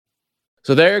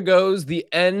So there goes the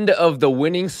end of the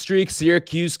winning streak.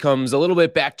 Syracuse comes a little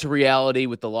bit back to reality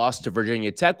with the loss to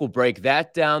Virginia Tech. We'll break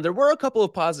that down. There were a couple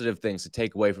of positive things to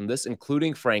take away from this,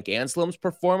 including Frank Anselm's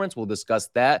performance. We'll discuss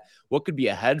that. What could be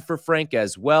ahead for Frank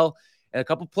as well. And a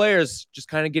couple players just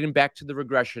kind of getting back to the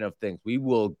regression of things. We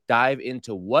will dive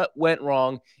into what went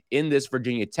wrong in this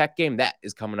Virginia Tech game. That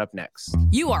is coming up next.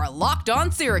 You are Locked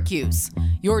On Syracuse,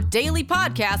 your daily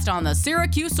podcast on the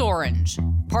Syracuse Orange,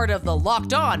 part of the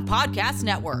Locked On Podcast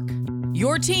Network,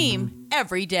 your team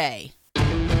every day.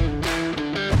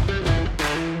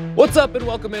 What's up, and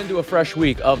welcome into a fresh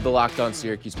week of the Locked On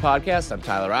Syracuse podcast. I'm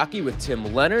Tyler Rocky with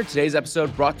Tim Leonard. Today's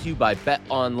episode brought to you by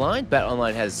BetOnline.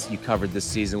 BetOnline has you covered this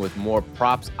season with more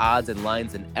props, odds, and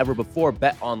lines than ever before.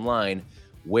 BetOnline,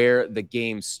 where the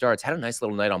game starts. Had a nice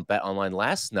little night on BetOnline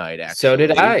last night, actually. So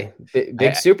did I.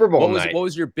 Big Super Bowl night. What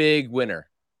was your big winner?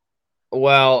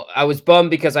 Well, I was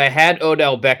bummed because I had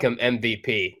Odell Beckham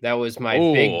MVP. That was my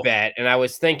big bet. And I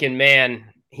was thinking, man,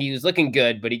 he was looking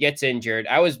good, but he gets injured.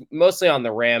 I was mostly on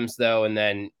the Rams, though, and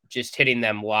then just hitting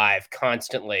them live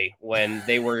constantly when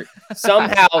they were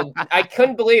somehow – I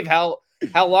couldn't believe how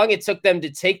long it took them to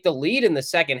take the lead in the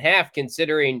second half,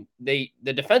 considering the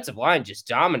defensive line just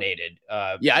dominated.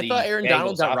 I thought Aaron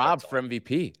Donald got robbed for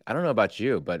MVP. I don't know about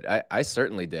you, but I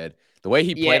certainly did. The way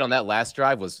he played on that last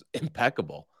drive was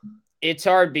impeccable. It's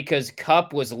hard because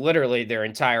Kupp was literally their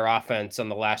entire offense on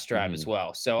the last drive as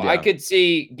well. So I could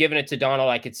see giving it to Donald.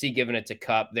 I could see giving it to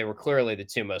Kupp. They were clearly the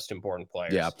two most important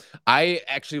players. Yeah. I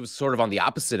actually was sort of on the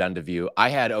opposite end of you. I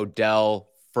had Odell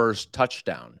first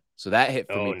touchdown. So that hit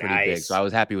for me pretty big. So I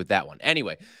was happy with that one.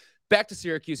 Anyway, back to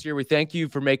Syracuse here. We thank you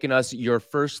for making us your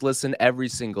first listen every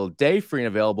single day, free and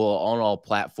available on all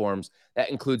platforms.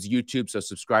 That includes YouTube. So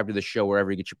subscribe to the show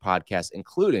wherever you get your podcasts,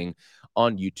 including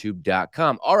on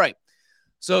youtube.com. All right.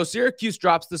 So Syracuse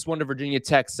drops this one to Virginia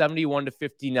Tech,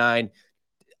 71-59.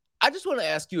 I just want to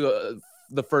ask you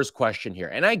the first question here.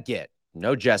 And I get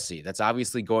no Jesse. That's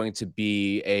obviously going to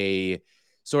be a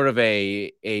sort of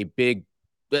a big,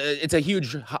 it's a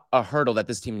huge hurdle that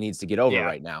this team needs to get over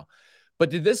right now. But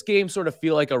did this game sort of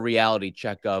feel like a reality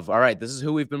check of, all right, this is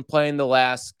who we've been playing the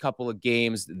last couple of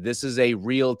games. This is a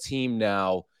real team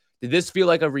now. Did this feel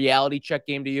like a reality check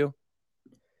game to you?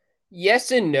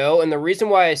 Yes and no. And the reason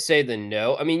why I say the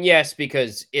no, I mean, yes,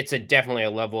 because it's definitely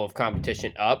a level of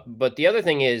competition up. But the other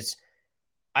thing is,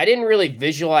 I didn't really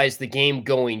visualize the game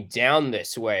going down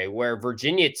this way, where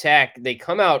Virginia Tech, they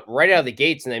come out right out of the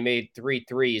gates and they made 3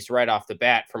 threes right off the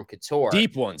bat from Couture.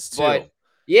 Deep ones, too. But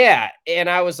yeah, and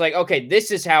I was like, okay, this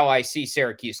is how I see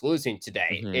Syracuse losing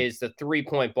today, is the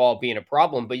 3-point ball being a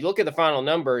problem. But you look at the final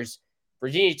numbers,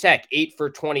 Virginia Tech, 8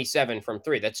 for 27 from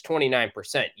 3. That's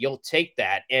 29%. You'll take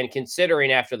that. And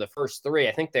considering after the first 3,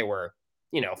 I think they were,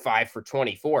 5 for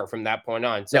 24 from that point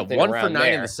on. Yeah, 1 for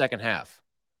 9 in the second half.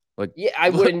 I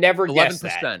would have never guessed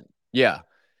that. Yeah.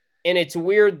 And it's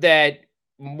weird that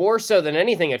more so than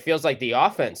anything, it feels like the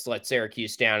offense let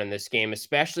Syracuse down in this game,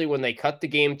 especially when they cut the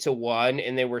game to 1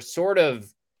 and they were sort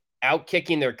of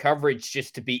out-kicking their coverage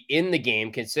just to be in the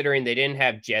game, considering they didn't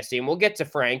have Jesse. And we'll get to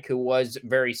Frank, who was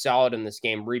very solid in this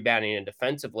game, rebounding and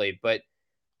defensively. But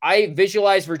I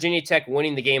visualize Virginia Tech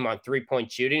winning the game on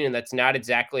 3-point shooting, and that's not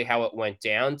exactly how it went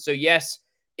down. So, yes,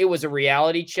 it was a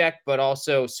reality check, but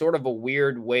also sort of a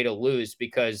weird way to lose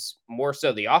because more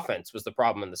so the offense was the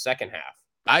problem in the second half.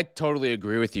 I totally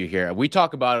agree with you here. We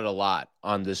talk about it a lot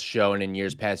on this show and in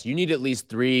years past. You need at least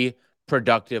 3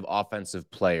 productive offensive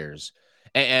players.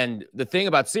 And the thing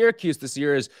about Syracuse this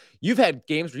year is you've had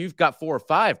games where you've got 4 or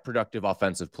 5 productive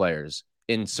offensive players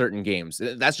in certain games.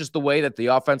 That's just the way that the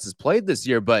offense is played this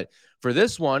year. But for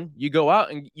this one, you go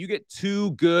out and you get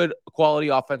 2 good quality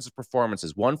offensive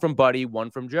performances, one from Buddy,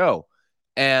 one from Joe.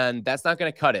 And that's not going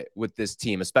to cut it with this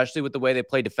team, especially with the way they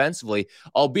play defensively,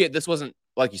 albeit this wasn't,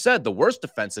 like you said, the worst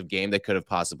defensive game they could have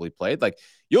possibly played. Like,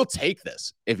 you'll take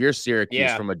this if you're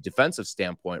Syracuse from a defensive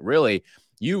standpoint. Really,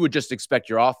 you would just expect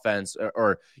your offense,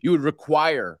 or you would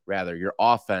require, rather, your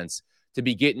offense to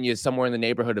be getting you somewhere in the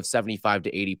neighborhood of 75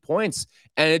 to 80 points,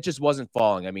 and it just wasn't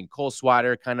falling. I mean, Cole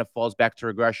Swider kind of falls back to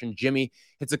regression. Jimmy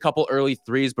hits a couple early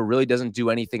threes, but really doesn't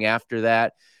do anything after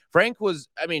that. Frank was,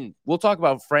 I mean, we'll talk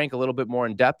about Frank a little bit more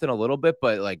in depth in a little bit,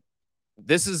 but like,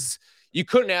 this is, you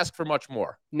couldn't ask for much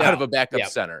more out of a backup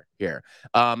center here.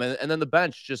 And then the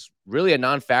bench, just really a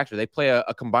non-factor. They play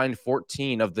a combined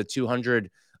 14 of the 200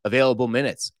 available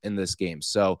minutes in this game.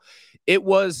 So it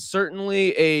was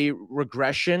certainly a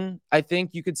regression, I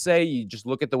think you could say. You just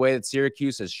look at the way that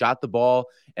Syracuse has shot the ball,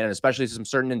 and especially some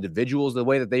certain individuals, the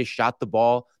way that they shot the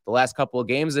ball the last couple of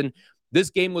games. And this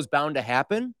game was bound to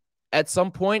happen at some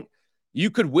point. You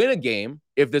could win a game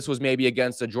if this was maybe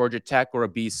against a Georgia Tech or a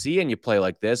BC and you play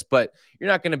like this, but you're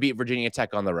not going to beat Virginia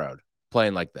Tech on the road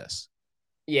playing like this.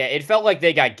 Yeah, it felt like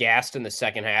they got gassed in the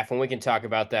second half, and we can talk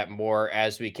about that more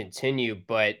as we continue.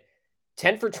 But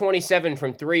 10 for 27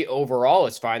 from three overall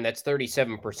is fine. That's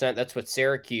 37%. That's what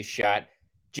Syracuse shot.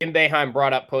 Jim Boeheim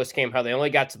brought up post-game how they only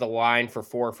got to the line for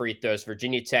 4 free throws.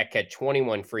 Virginia Tech had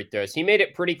 21 free throws. He made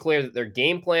it pretty clear that their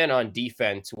game plan on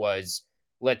defense was,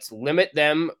 let's limit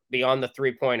them beyond the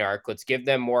three-point arc. Let's give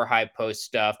them more high post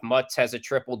stuff. Mutz has a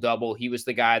triple-double. He was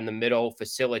the guy in the middle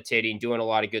facilitating, doing a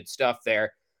lot of good stuff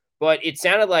there. But it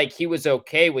sounded like he was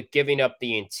okay with giving up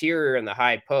the interior and the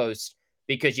high post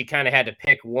because you kind of had to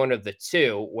pick one of the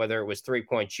two, whether it was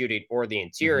three-point shooting or the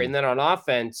interior. Mm-hmm. And then on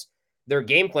offense, their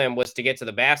game plan was to get to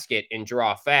the basket and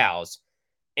draw fouls.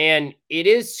 And it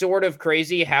is sort of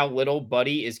crazy how little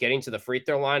Buddy is getting to the free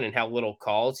throw line and how little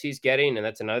calls he's getting. And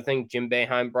that's another thing Jim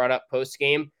Boeheim brought up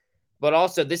post-game. But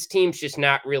also, this team's just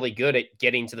not really good at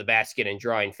getting to the basket and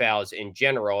drawing fouls in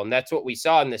general. And that's what we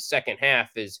saw in the second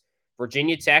half is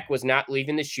Virginia Tech was not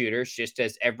leaving the shooters, just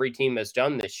as every team has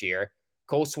done this year.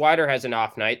 Cole Swider has an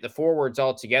off night. The forwards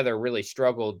altogether really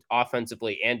struggled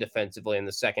offensively and defensively in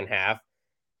the second half.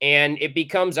 And it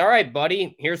becomes, all right,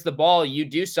 buddy, here's the ball. You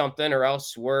do something or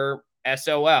else we're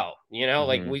SOL. You know,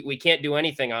 like we can't do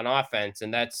anything on offense.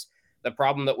 And that's the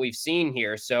problem that we've seen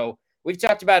here. So we've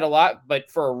talked about it a lot,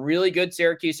 but for a really good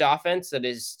Syracuse offense that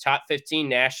is top 15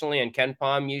 nationally and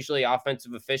KenPom, usually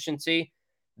offensive efficiency,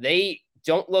 they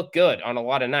don't look good on a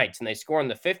lot of nights, and they score in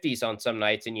the 50s on some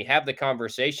nights, and you have the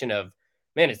conversation of,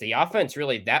 man, is the offense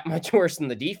really that much worse than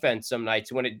the defense some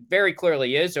nights when it very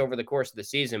clearly is over the course of the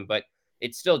season, but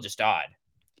it's still just odd.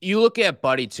 You look at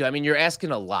Buddy, too. I mean, you're asking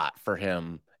a lot for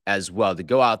him as well to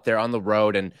go out there on the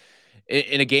road and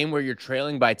in a game where you're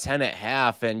trailing by 10 at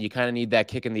half and you kind of need that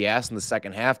kick in the ass in the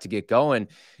second half to get going.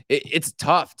 It's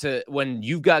tough to when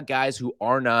you've got guys who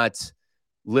are not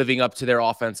living up to their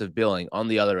offensive billing on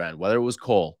the other end, whether it was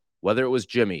Cole, whether it was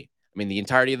Jimmy. I mean, the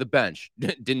entirety of the bench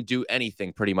didn't do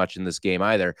anything pretty much in this game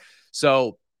either.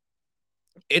 So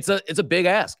it's a big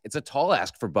ask. It's a tall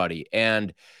ask for Buddy.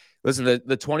 And listen,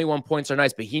 the 21 points are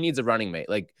nice, but he needs a running mate.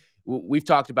 Like we've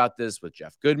talked about this with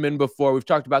Jeff Goodman before. We've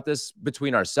talked about this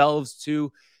between ourselves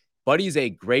too. Buddy's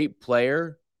a great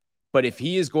player, but if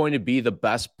he is going to be the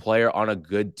best player on a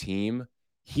good team,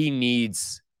 he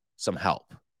needs some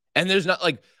help. And there's not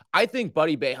like, I think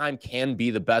Buddy Boeheim can be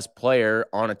the best player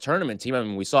on a tournament team. I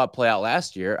mean, we saw it play out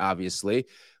last year, obviously,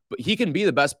 but he can be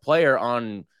the best player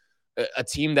on a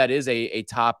team that is a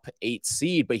top 8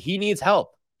 seed, but he needs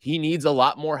help. He needs a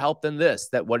lot more help than this,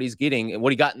 that what he's getting and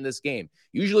what he got in this game.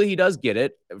 Usually he does get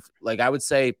it. Like I would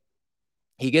say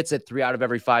he gets it 3 out of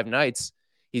every 5 nights.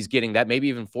 He's getting that, maybe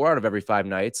even 4 out of every 5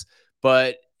 nights.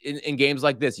 But in games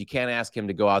like this, you can't ask him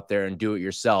to go out there and do it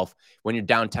yourself when you're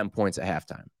down 10 points at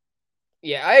halftime.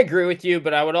 Yeah, I agree with you,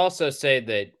 but I would also say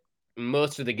that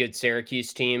most of the good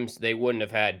Syracuse teams, they wouldn't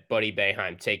have had Buddy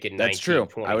Boeheim taking 19,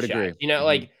 20 shots. I would agree. You know,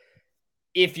 like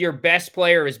if your best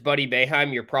player is Buddy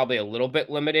Boeheim, you're probably a little bit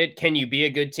limited. Can you be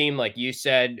a good team, like you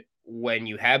said, when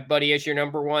you have Buddy as your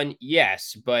number one?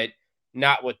 Yes, but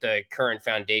not with the current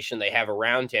foundation they have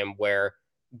around him, where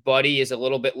Buddy is a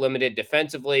little bit limited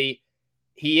defensively.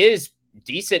 He is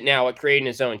decent now at creating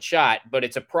his own shot, but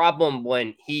it's a problem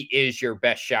when he is your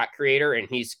best shot creator and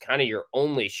he's kind of your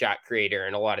only shot creator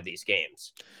in a lot of these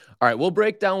games. All right, we'll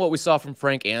break down what we saw from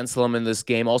Frank Anselem in this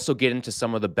game, also get into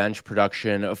some of the bench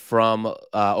production from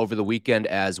over the weekend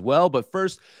as well. But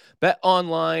first,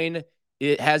 BetOnline,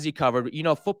 it has you covered. You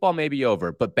know, football may be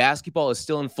over, but basketball is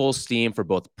still in full steam for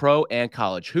both pro and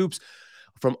college hoops.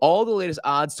 From all the latest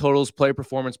odds, totals, player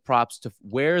performance props to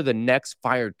where the next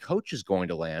fired coach is going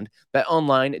to land,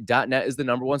 BetOnline.net is the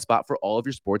 #1 spot for all of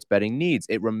your sports betting needs.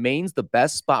 It remains the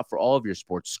best spot for all of your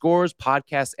sports scores,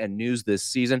 podcasts, and news this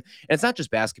season. And it's not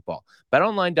just basketball.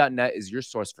 BetOnline.net is your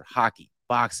source for hockey,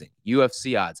 boxing,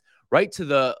 UFC odds, right to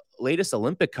the latest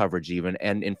Olympic coverage even,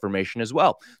 and information as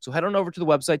well. So head on over to the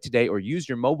website today or use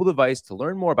your mobile device to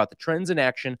learn more about the trends in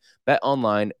action.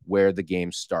 BetOnline, where the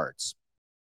game starts.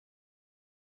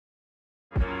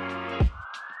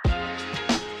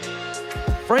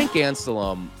 Frank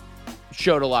Anselem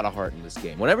showed a lot of heart in this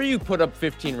game. Whenever you put up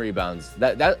 15 rebounds,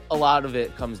 that a lot of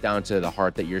it comes down to the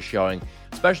heart that you're showing,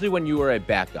 especially when you were a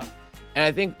backup. And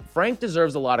I think Frank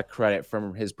deserves a lot of credit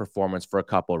from his performance for a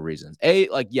couple of reasons.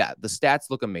 The stats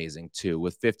look amazing too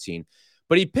with 15,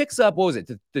 but he picks up,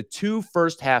 the 2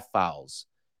 first half fouls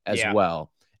as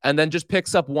well, and then just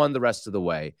picks up 1 the rest of the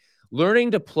way.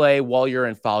 Learning to play while you're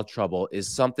in foul trouble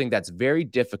is something that's very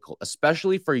difficult,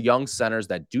 especially for young centers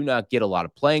that do not get a lot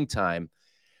of playing time.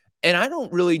 And I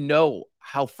don't really know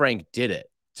how Frank did it,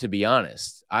 to be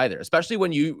honest, either. Especially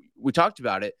when we talked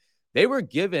about it, they were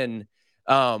given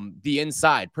the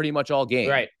inside pretty much all game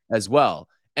Right. as well.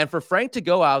 And for Frank to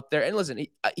go out there and listen,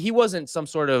 he wasn't some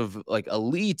sort of like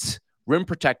elite rim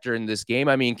protector in this game.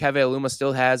 I mean, Keve Aluma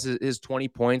still has his 20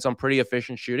 points on pretty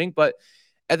efficient shooting, but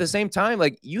at the same time,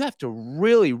 like, you have to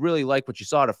really, really like what you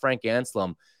saw to Frank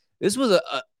Anselem. This was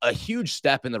a huge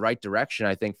step in the right direction,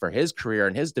 I think, for his career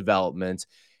and his development.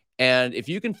 And if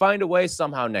you can find a way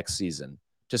somehow next season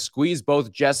to squeeze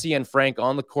both Jesse and Frank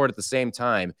on the court at the same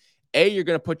time, A, you're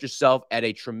going to put yourself at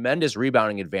a tremendous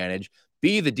rebounding advantage.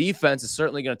 B, the defense is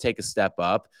certainly going to take a step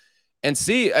up. And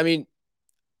C, I mean,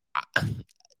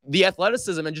 the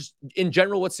athleticism and just in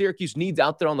general what Syracuse needs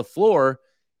out there on the floor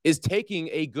is taking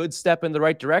a good step in the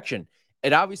right direction.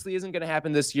 It obviously isn't going to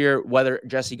happen this year, whether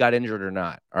Jesse got injured or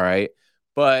not. All right.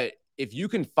 But if you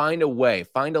can find a way,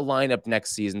 find a lineup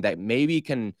next season that maybe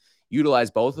can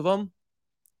utilize both of them,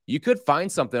 you could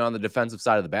find something on the defensive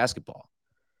side of the basketball.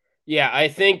 Yeah, I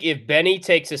think if Benny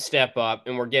takes a step up,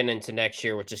 and we're getting into next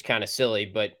year, which is kind of silly,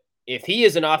 but if he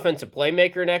is an offensive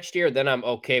playmaker next year, then I'm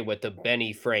okay with the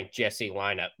Benny, Frank, Jesse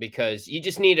lineup, because you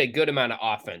just need a good amount of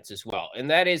offense as well. And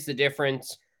that is the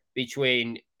difference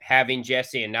between having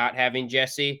Jesse and not having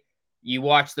Jesse. You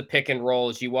watch the pick and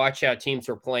rolls, you watch how teams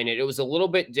were playing it. It was a little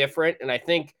bit different, and I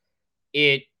think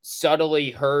it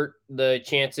subtly hurt the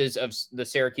chances of the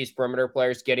Syracuse perimeter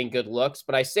players getting good looks.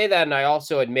 But I say that, and I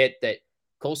also admit that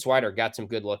Cole Swider got some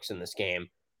good looks in this game.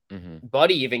 Mm-hmm.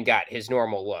 Buddy even got his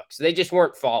normal looks. They just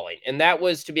weren't falling. And that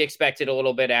was to be expected a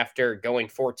little bit after going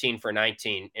 14 for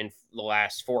 19 in the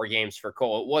last 4 games for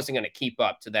Cole. It wasn't going to keep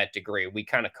up to that degree. We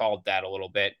kind of called that a little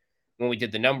bit when we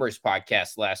did the numbers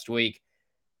podcast last week.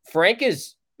 Frank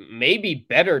is maybe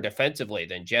better defensively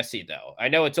than Jesse, though. I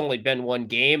know it's only been 1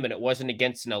 game and it wasn't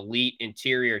against an elite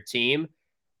interior team,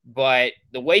 but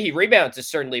the way he rebounds is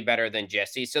certainly better than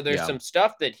Jesse. So there's some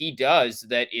stuff that he does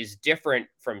that is different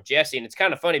from Jesse. And it's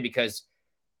kind of funny because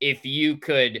if you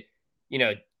could,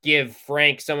 give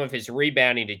Frank some of his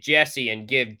rebounding to Jesse and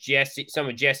give Jesse some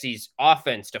of Jesse's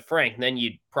offense to Frank, then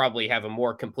you'd probably have a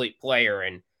more complete player.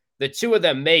 And the two of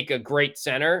them make a great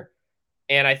center.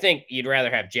 And I think you'd rather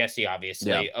have Jesse,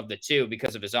 obviously, of the two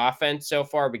because of his offense so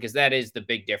far, because that is the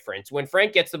big difference. When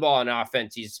Frank gets the ball on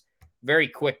offense, he's very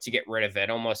quick to get rid of it,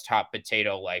 almost hot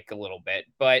potato-like a little bit.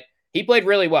 But he played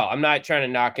really well. I'm not trying to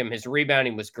knock him. His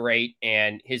rebounding was great,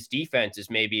 and his defense is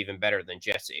maybe even better than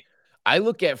Jesse. I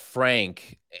look at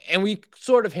Frank, and we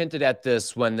sort of hinted at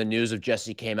this when the news of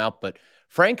Jesse came out, but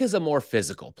Frank is a more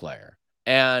physical player.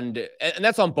 And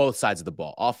that's on both sides of the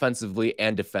ball, offensively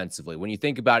and defensively. When you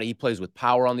think about it, he plays with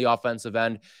power on the offensive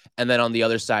end. And then on the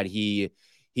other side, he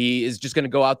is just going to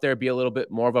go out there and be a little bit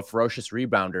more of a ferocious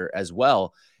rebounder as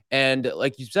well. And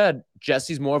like you said,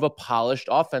 Jesse's more of a polished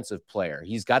offensive player.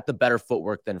 He's got the better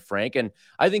footwork than Frank. And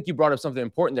I think you brought up something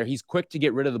important there. He's quick to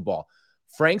get rid of the ball.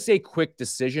 Frank's a quick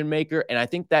decision maker, and I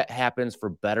think that happens for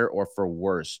better or for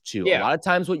worse, too. Yeah. A lot of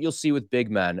times what you'll see with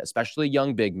big men, especially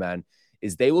young big men,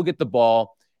 is they will get the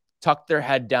ball, tuck their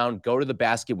head down, go to the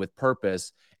basket with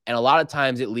purpose, and a lot of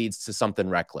times it leads to something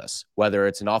reckless, whether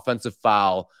it's an offensive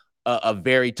foul, a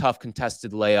very tough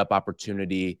contested layup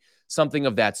opportunity, something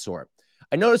of that sort.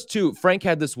 I noticed, too, Frank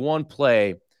had this one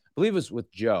play, I believe it was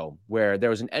with Joe, where there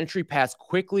was an entry pass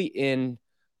quickly in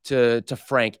to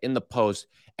Frank in the post,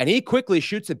 and he quickly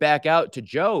shoots it back out to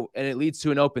Joe, and it leads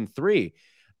to an open 3.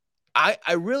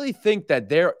 I really think that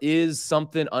there is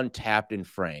something untapped in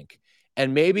Frank,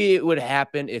 and maybe it would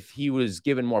happen if he was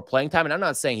given more playing time. And I'm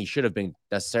not saying he should have been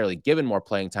necessarily given more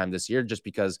playing time this year, just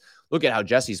because look at how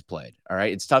Jesse's played. All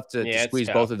right. It's tough to squeeze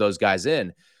both of those guys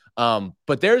in.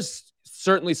 But there's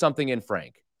certainly something in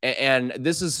Frank. And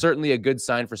this is certainly a good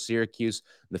sign for Syracuse,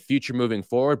 the future moving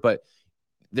forward. But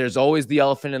there's always the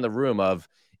elephant in the room of,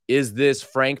 is this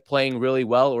Frank playing really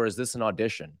well, or is this an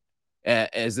audition?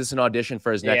 Is this an audition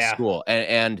for his next school?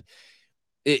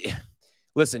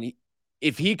 Listen,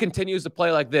 if he continues to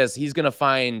play like this, he's going to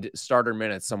find starter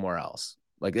minutes somewhere else.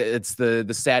 Like, it's the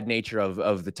sad nature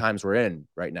of the times we're in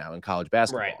right now in college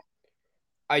basketball. Right.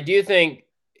 I do think,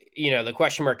 the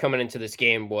question mark coming into this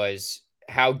game was,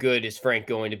 how good is Frank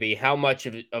going to be? How much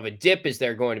of a dip is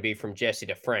there going to be from Jesse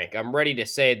to Frank? I'm ready to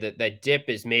say that that dip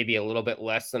is maybe a little bit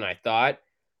less than I thought,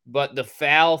 but the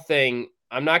foul thing,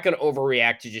 I'm not going to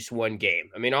overreact to just one game.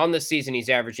 I mean, on the season, he's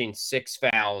averaging 6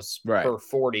 fouls per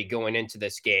 40 going into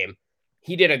this game.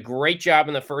 He did a great job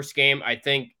in the first game. I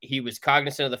think he was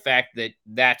cognizant of the fact that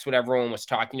that's what everyone was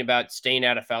talking about. Staying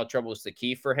out of foul trouble is the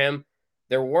key for him.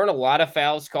 There weren't a lot of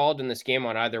fouls called in this game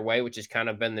on either way, which has kind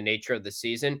of been the nature of the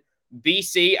season.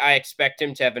 BC, I expect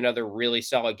him to have another really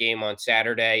solid game on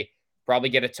Saturday. probably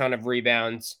get a ton of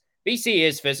rebounds. BC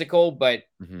is physical, but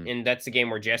Mhm. and that's the game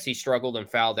where Jesse struggled and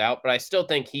fouled out. But I still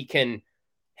think he can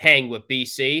hang with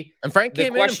BC. And Frank The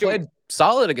came in and question, played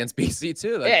solid against BC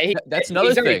too. Like, yeah, that's another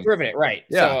he's already thing. proven it, right?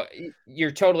 Yeah. So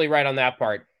you're totally right on that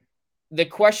part. The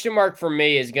question mark for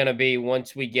me is going to be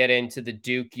once we get into the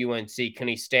Duke UNC, can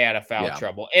he stay out of foul Yeah.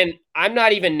 trouble? And I'm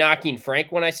not even knocking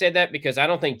Frank when I say that because I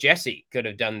don't think Jesse could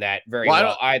have done that very Well,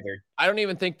 well either. I don't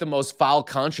even think the most foul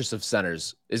conscious of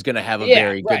centers is going to have a Yeah,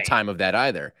 very good right. time of that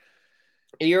either.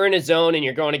 You're in a zone and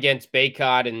you're going against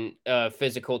Baycott and a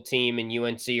physical team in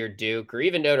UNC or Duke or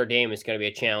even Notre Dame is going to be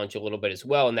a challenge a little bit as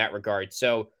well in that regard.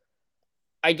 So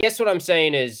I guess what I'm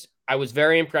saying is I was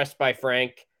very impressed by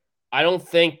Frank. I don't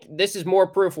think this is more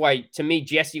proof why, to me,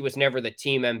 Jesse was never the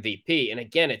team MVP. And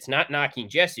again, it's not knocking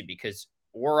Jesse because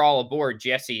we're all aboard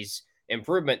Jesse's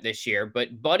improvement this year,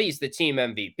 but Buddy's the team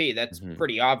MVP. That's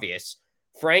pretty obvious.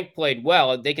 Frank played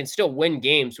well. They can still win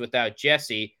games without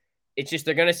Jesse. It's just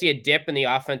they're going to see a dip in the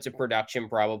offensive production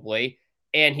probably,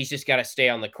 and he's just got to stay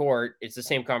on the court. It's the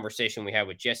same conversation we had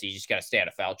with Jesse. You just got to stay out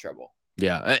of foul trouble.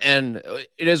 Yeah, and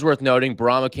it is worth noting,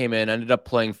 Bourama came in, ended up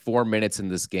playing 4 minutes in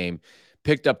this game,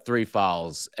 picked up 3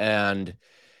 fouls, and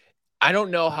I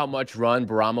don't know how much run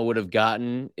Bourama would have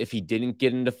gotten if he didn't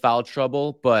get into foul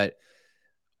trouble, but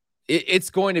it's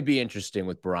going to be interesting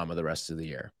with Bourama the rest of the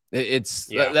year.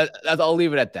 I'll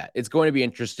leave it at that. It's going to be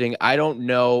interesting. I don't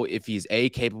know if he's A,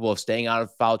 capable of staying out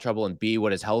of foul trouble, and B,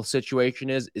 what his health situation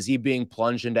is. Is he being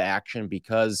plunged into action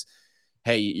because,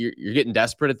 hey, you're getting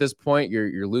desperate at this point.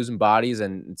 You're losing bodies,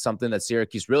 and it's something that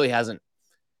Syracuse really hasn't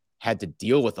had to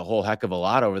deal with a whole heck of a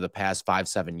lot over the past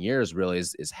 5-7 years, really,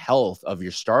 is health of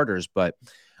your starters. But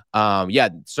yeah,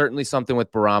 certainly something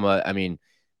with Bourama. I mean,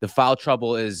 the foul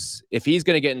trouble is, if he's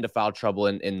going to get into foul trouble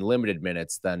in limited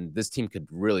minutes, then this team could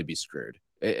really be screwed.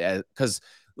 Because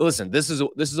listen, this is a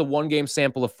 1-game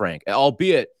sample of Frank,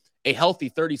 albeit a healthy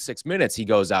 36 minutes. He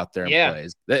goes out there and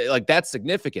plays. Like, that's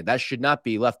significant. That should not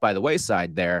be left by the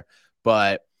wayside there.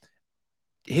 But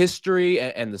history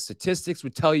and the statistics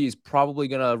would tell you he's probably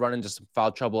going to run into some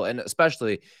foul trouble, and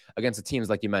especially against the teams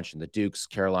like you mentioned, the Dukes,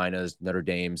 Carolinas, Notre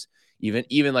Dame's,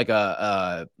 even like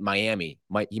a Miami,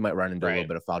 he might run into a little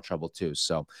bit of foul trouble too.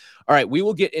 So, all right, we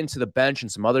will get into the bench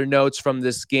and some other notes from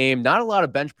this game. Not a lot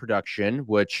of bench production,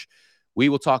 which we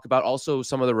will talk about. Also,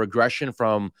 some of the regression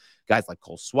from guys like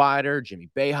Cole Swider, Jimmy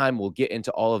Boeheim. We'll get into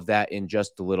all of that in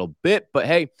just a little bit. But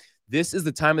hey, this is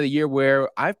the time of the year where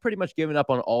I've pretty much given up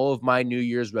on all of my New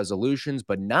Year's resolutions,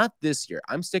 but not this year.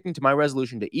 I'm sticking to my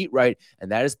resolution to eat right, and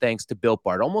that is thanks to Built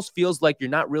Bar. It almost feels like you're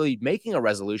not really making a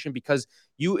resolution because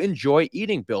you enjoy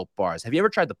eating Built Bars. Have you ever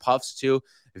tried the Puffs too?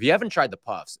 If you haven't tried the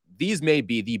Puffs, these may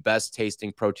be the best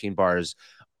tasting protein bars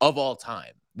of all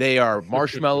time. They are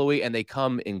marshmallowy and they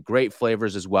come in great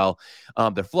flavors as well.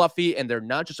 They're fluffy and they're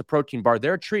not just a protein bar.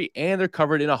 They're a treat, and they're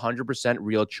covered in 100%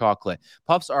 real chocolate.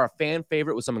 Puffs are a fan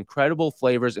favorite with some incredible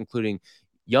flavors, including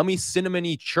yummy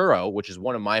cinnamony churro, which is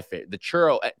one of my favorite. The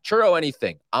churro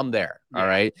anything, I'm there. All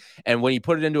right. And when you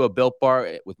put it into a Built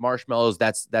Bar with marshmallows,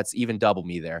 that's even double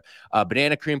me there.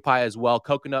 Banana cream pie as well,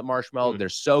 coconut marshmallow. They're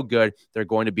so good. They're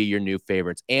going to be your new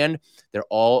favorites, and they're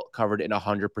all covered in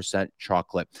 100%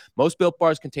 chocolate. Most Built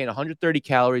Bars contain 130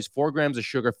 calories, 4 grams of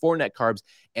sugar, 4 net carbs,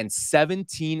 and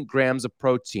 17 grams of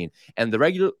protein. And the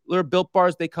regular Built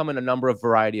Bars, they come in a number of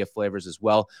variety of flavors as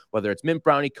well, whether it's mint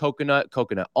brownie, coconut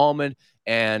almond,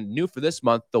 and new for this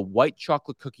month, the white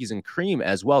chocolate cookies and cream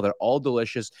as well. They're all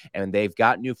delicious, and they've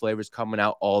got new flavors coming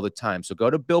out all the time. So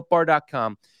go to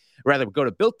builtbar.com. Rather, go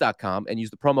to built.com and use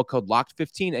the promo code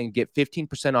LOCKED15 and get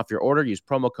 15% off your order. Use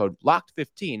promo code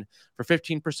LOCKED15 for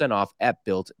 15% off at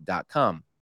built.com.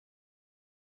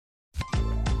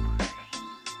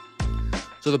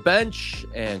 So the bench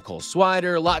and Cole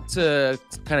Swider, a lot to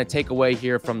kind of take away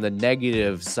here from the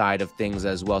negative side of things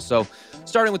as well. So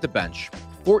starting with the bench,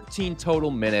 14 total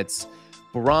minutes.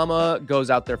 Bourama goes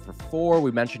out there for 4.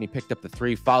 We mentioned he picked up the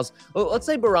 3 fouls. Let's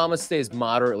say Bourama stays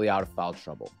moderately out of foul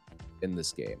trouble in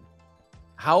this game.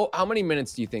 How many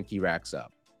minutes do you think he racks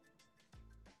up?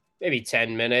 Maybe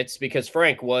 10 minutes, because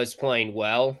Frank was playing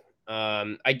well.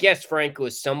 I guess Frank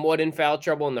was somewhat in foul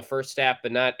trouble in the first half,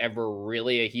 but not ever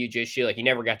really a huge issue. Like, he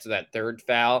never got to that 3rd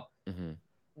foul.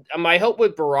 My hope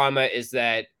with Bourama is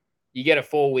that you get a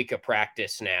full week of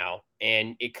practice now,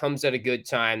 and it comes at a good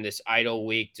time, this idle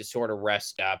week, to sort of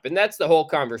rest up. And that's the whole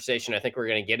conversation I think we're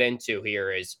going to get into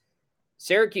here is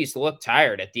Syracuse looked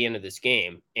tired at the end of this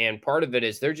game. And part of it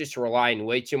is they're just relying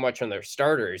way too much on their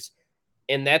starters.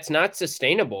 And that's not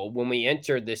sustainable when we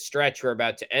enter this stretch we're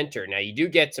about to enter. Now, you do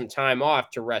get some time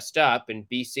off to rest up, and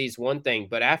BC's one thing.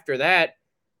 But after that,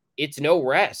 it's no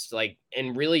rest, like,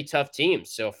 and really tough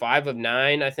teams. So 5 of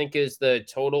 9, I think, is the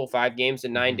total, 5 games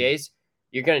in 9 Mhm. days.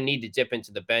 You're going to need to dip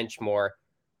into the bench more.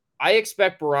 I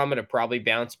expect Barama to probably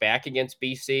bounce back against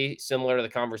BC, similar to the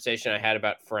conversation I had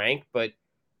about Frank. But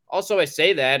also, I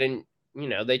say that, and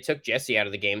they took Jesse out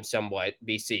of the game somewhat.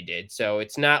 BC did, so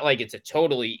it's not like it's a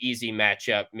totally easy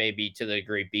matchup, maybe to the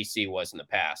degree BC was in the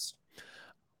past.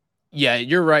 Yeah,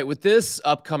 you're right. With this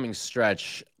upcoming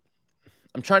stretch,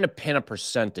 I'm trying to pin a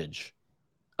percentage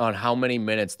on how many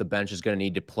minutes the bench is going to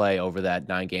need to play over that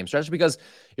 9-game stretch because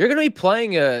you're going to be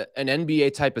playing an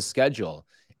NBA type of schedule.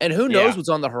 And who knows Yeah, what's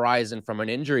on the horizon from an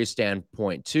injury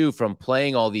standpoint, too, from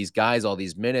playing all these guys, all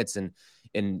these minutes, and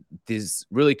in this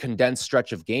really condensed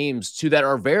stretch of games, too, that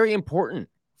are very important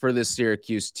for this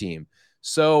Syracuse team.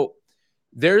 So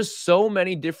there's so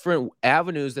many different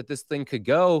avenues that this thing could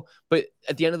go. But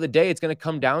at the end of the day, it's going to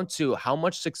come down to how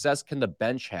much success can the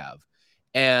bench have.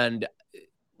 And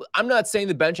I'm not saying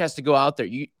the bench has to go out there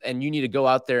you need to go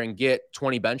out there and get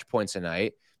 20 bench points a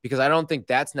night because I don't think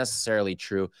that's necessarily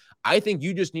true. I think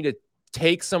you just need to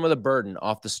take some of the burden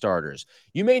off the starters.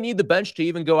 You may need the bench to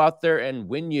even go out there and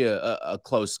win you a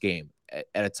close game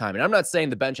at a time. And I'm not saying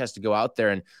the bench has to go out there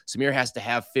and Samir has to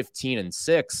have 15 and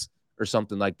 6 or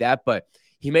something like that, but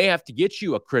he may have to get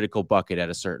you a critical bucket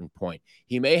at a certain point.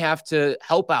 He may have to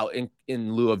help out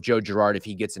in lieu of Joe Girard if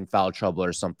he gets in foul trouble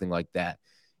or something like that.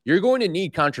 You're going to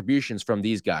need contributions from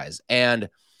these guys. And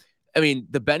I mean,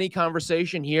 the Benny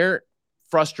conversation here,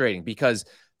 frustrating because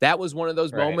that was one of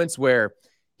those right. moments where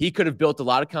he could have built a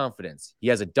lot of confidence. He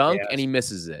has a dunk and Yes. he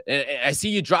misses it. And I see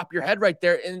you drop your head right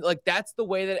there. And like, that's the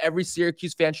way that every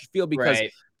Syracuse fan should feel because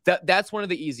Right. that's one of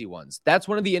the easy ones. That's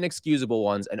one of the inexcusable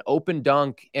ones, an open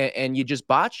dunk and you just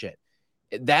botch it.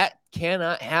 That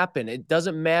cannot happen. It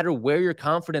doesn't matter where your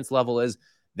confidence level is.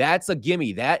 That's a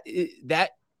gimme. That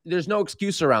there's no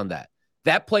excuse around that.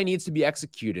 That play needs to be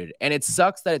executed. And it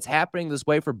sucks that it's happening this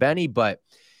way for Benny, but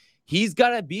he's got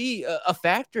to be a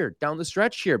factor down the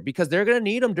stretch here because they're going to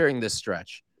need him during this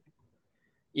stretch.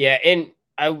 Yeah, and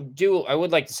I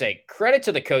would like to say credit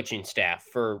to the coaching staff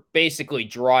for basically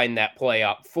drawing that play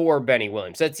up for Benny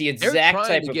Williams. That's the They're exact trying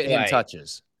type to of get him play.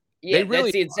 touches. They Yeah, really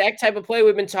that's the exact type of play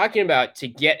we've been talking about to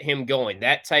get him going.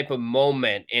 That type of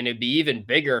moment, and it'd be even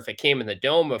bigger if it came in the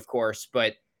dome, of course,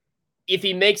 but if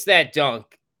he makes that dunk,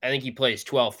 I think he plays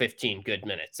 12, 15 good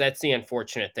minutes. That's the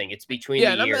unfortunate thing. It's between Yeah,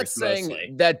 the and I'm not years saying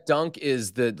mostly. that dunk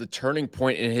is the turning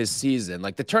point in his season.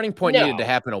 Like the turning point needed to No,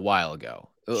 happen a while ago,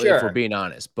 if we're sure. being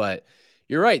honest. But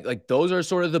you're right. Like those are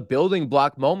sort of the building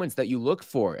block moments that you look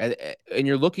for, and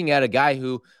you're looking at a guy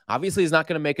who obviously is not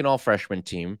going to make an all freshman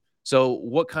team. So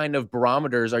what kind of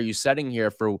barometers are you setting here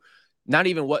for? Not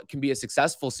even what can be a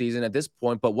successful season at this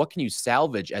point, but what can you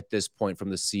salvage at this point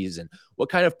from the season? What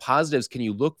kind of positives can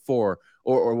you look for,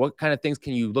 or what kind of things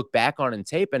can you look back on in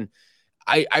tape? And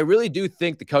I really do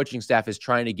think the coaching staff is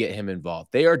trying to get him involved.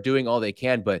 They are doing all they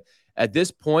can, but at this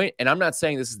point, and I'm not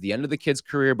saying this is the end of the kid's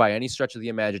career by any stretch of the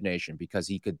imagination, because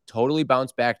he could totally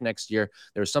bounce back next year.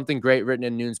 There's something great written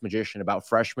in Noon's Magician about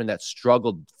freshmen that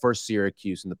struggled for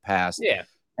Syracuse in the past Yeah.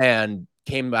 and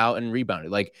came out and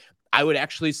rebounded. Like, I would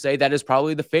actually say that is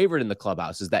probably the favorite in the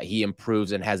clubhouse, is that he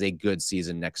improves and has a good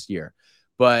season next year.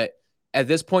 But at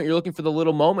this point, you're looking for the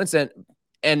little moments. And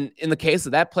in the case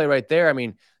of that play right there, I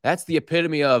mean, that's the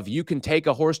epitome of you can take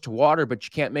a horse to water, but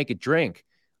you can't make it drink.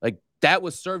 Like that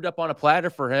was served up on a platter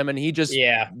for him, and he just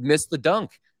Yeah. missed the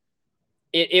dunk.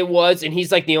 It was, and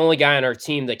he's like the only guy on our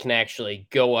team that can actually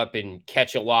go up and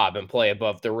catch a lob and play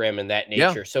above the rim and that Yeah.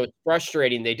 nature. So it's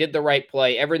frustrating. They did the right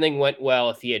play. Everything went well.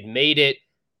 If he had made it,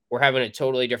 we're having a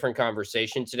totally different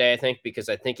conversation today, I think, because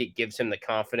I think it gives him the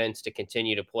confidence to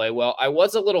continue to play well. I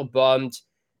was a little bummed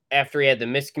after he had the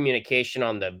miscommunication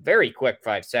on the very quick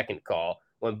 5-second call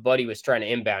when Buddy was trying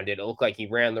to inbound it. It looked like he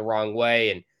ran the wrong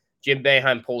way, and Jim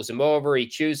Boeheim pulls him over. He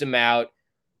chews him out.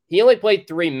 He only played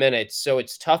 3 minutes, so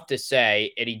it's tough to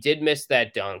say, and he did miss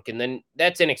that dunk, and then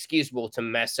that's inexcusable to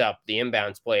mess up the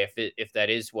inbounds play if that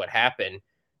is what happened.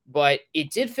 But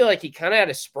it did feel like he kind of had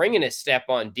a spring in his step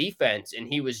on defense, and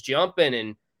he was jumping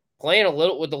and playing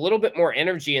with a little bit more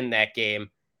energy in that game.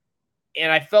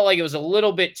 And I felt like it was a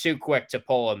little bit too quick to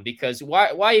pull him because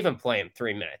why even play him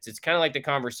 3 minutes? It's kind of like the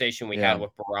conversation we Yeah. had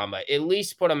with Barama. At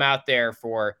least put him out there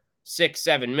for 6,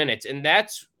 7 minutes, and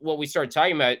that's what we started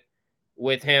talking about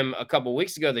with him a couple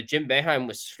weeks ago, that Jim Boeheim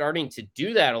was starting to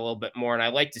do that a little bit more, and I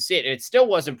like to see it. And it still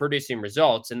wasn't producing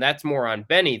results, and that's more on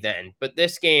Benny then. But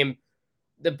this game,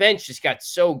 the bench just got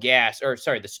so gassed, or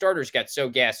sorry, the starters got so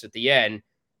gassed at the end.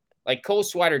 Like Cole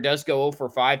Swider does go 0 for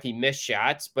 5. He missed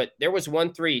shots, but there was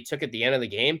 1 3 he took at the end of the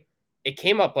game. it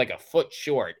came up like a foot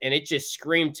short, and it just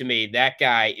screamed to me that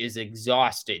guy is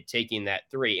exhausted taking that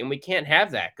three, and we can't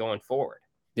have that going forward.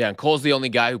 Yeah, and Cole's the only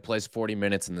guy who plays 40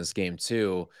 minutes in this game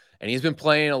too, and he's been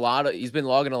logging a lot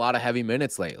of heavy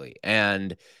minutes lately,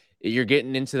 and you're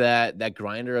getting into that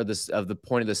grinder of the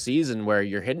point of the season where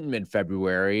you're hitting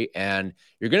mid-February and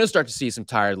you're going to start to see some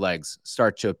tired legs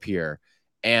start to appear.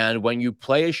 And when you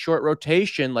play a short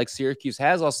rotation like Syracuse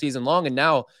has all season long, and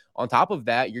now on top of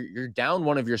that, you're down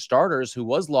one of your starters who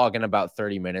was logging about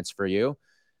 30 minutes for you.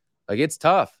 Like, it's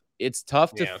tough. It's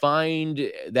tough to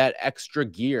find that extra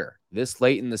gear this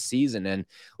late in the season. And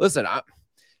listen,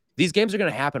 these games are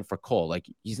going to happen for Cole. Like,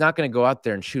 he's not going to go out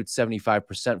there and shoot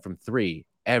 75% from three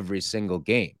every single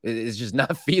game. It's just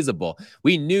not feasible.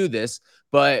 We knew this,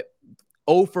 but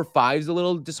 0 for 5 is a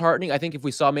little disheartening. I think if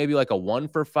we saw maybe like a 1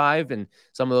 for 5 and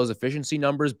some of those efficiency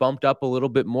numbers bumped up a little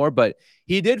bit more, but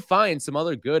he did find some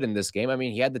other good in this game. I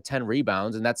mean, he had the 10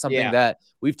 rebounds, and that's something that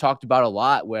we've talked about a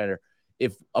lot, where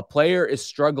if a player is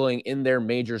struggling in their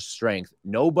major strength,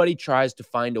 nobody tries to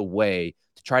find a way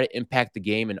to try to impact the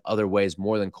game in other ways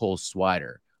more than Cole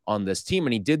Swider on this team.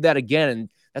 And he did that again. And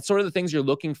that's sort of the things you're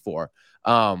looking for.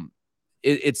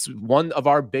 It's one of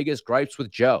our biggest gripes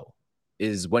with Joe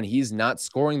is when he's not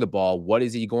scoring the ball, what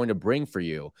is he going to bring for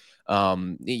you?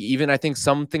 Even I think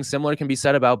something similar can be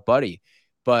said about Buddy.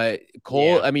 But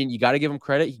Cole, I mean, you got to give him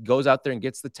credit. He goes out there and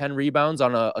gets the 10 rebounds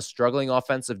on a struggling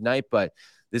offensive night, but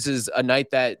this is a night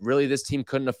that really this team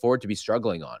couldn't afford to be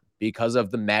struggling on because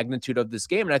of the magnitude of this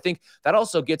game. And I think that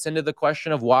also gets into the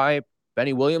question of why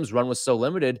Benny Williams' run was so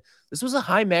limited. This was a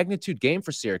high magnitude game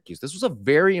for Syracuse. This was a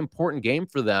very important game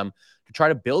for them to try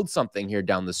to build something here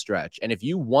down the stretch. And if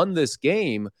you won this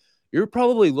game, you're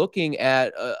probably looking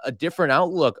at a different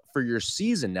outlook for your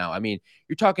season now. I mean,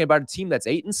 you're talking about a team that's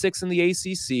 8-6 in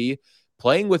the ACC,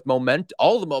 playing with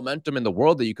all the momentum in the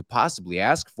world that you could possibly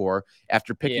ask for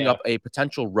after picking up a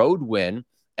potential road win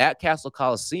at Castle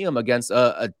Coliseum against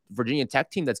a Virginia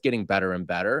Tech team that's getting better and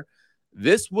better.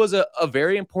 This was a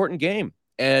very important game,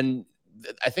 and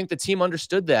I think the team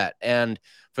understood that. And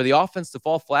for the offense to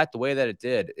fall flat the way that it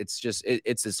did, it's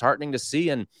disheartening to see,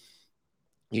 and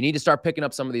you need to start picking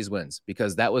up some of these wins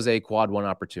because that was a quad one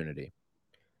opportunity.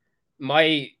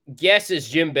 My guess is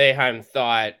Jim Boeheim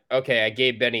thought, okay, I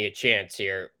gave Benny a chance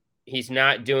here. He's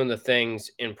not doing the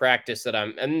things in practice that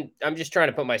I'm just trying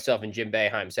to put myself in Jim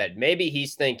Boeheim's head. Maybe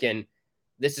he's thinking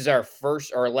this is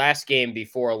our last game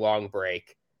before a long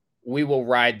break. We will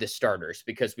ride the starters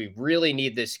because we really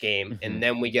need this game. And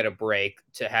then we get a break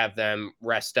to have them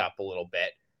rest up a little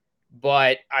bit.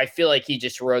 But I feel like he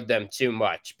just rode them too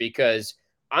much because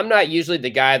I'm not usually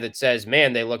the guy that says,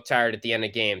 man, they look tired at the end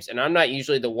of games. And I'm not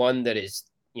usually the one that is,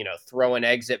 throwing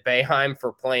eggs at Boeheim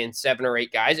for playing 7 or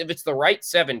 8 guys. If it's the right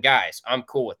 7 guys, I'm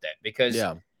cool with it because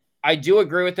I do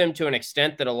agree with him to an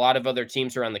extent that a lot of other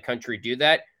teams around the country do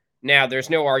that. Now, there's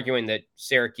no arguing that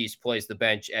Syracuse plays the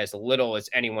bench as little as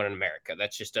anyone in America.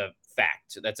 That's just a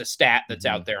fact. That's a stat that's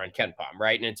out there on KenPom,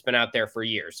 right? And it's been out there for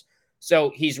years.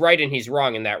 So he's right and he's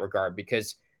wrong in that regard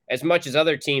because as much as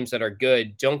other teams that are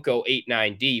good don't go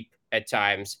 8-9 deep at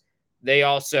times, they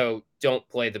also don't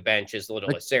play the bench as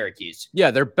little as Syracuse.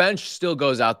 Yeah, their bench still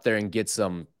goes out there and gets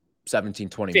some 17,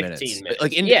 20 minutes.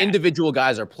 Like individual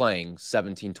guys are playing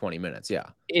 17, 20 minutes. Yeah,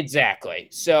 exactly.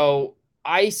 So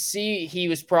I see he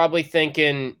was probably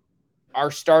thinking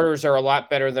our starters are a lot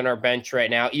better than our bench right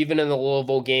now. Even in the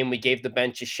Louisville game, we gave the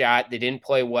bench a shot. They didn't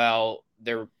play well.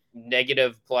 They're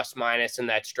negative plus minus in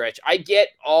that stretch. I get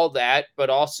all that, but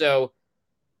also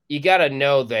you got to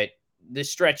know that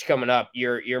this stretch coming up,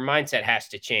 your mindset has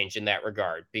to change in that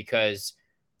regard because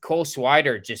Cole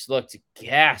Swider just looked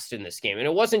gassed in this game. And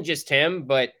it wasn't just him,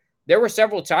 but there were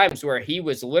several times where he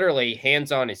was literally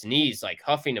hands on his knees, like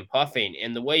huffing and puffing.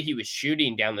 And the way he was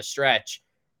shooting down the stretch,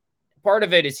 part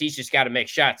of it is he's just got to make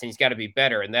shots and he's got to be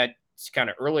better. And that's kind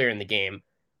of earlier in the game.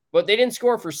 But they didn't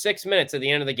score for 6 minutes at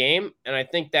the end of the game, and I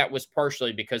think that was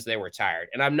partially because they were tired.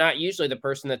 And I'm not usually the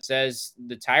person that says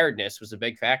the tiredness was a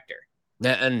big factor.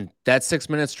 And that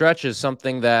 6-minute stretch is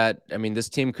something that, I mean, this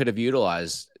team could have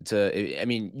utilized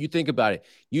you think about it.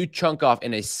 You chunk off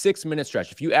in a 6-minute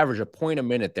stretch. If you average a point a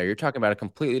minute there, you're talking about a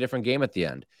completely different game at the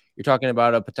end. You're talking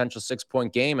about a potential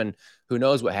 6-point game, and who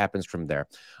knows what happens from there.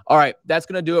 All right, that's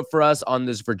going to do it for us on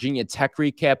this Virginia Tech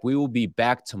recap. We will be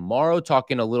back tomorrow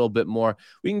talking a little bit more.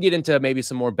 We can get into maybe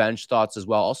some more bench thoughts as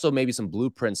well. Also, maybe some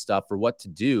blueprint stuff for what to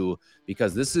do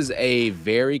because this is a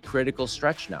very critical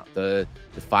stretch now. The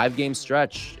 5-game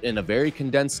stretch in a very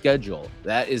condensed schedule.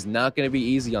 That is not going to be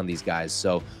easy on these guys.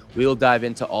 So We'll dive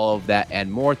into all of that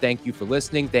and more. Thank you for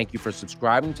listening. Thank you for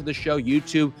subscribing to the show,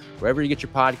 YouTube, wherever you get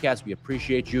your podcasts. We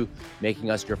appreciate you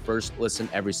making us your first listen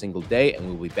every single day, and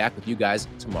we'll be back with you guys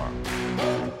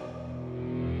tomorrow.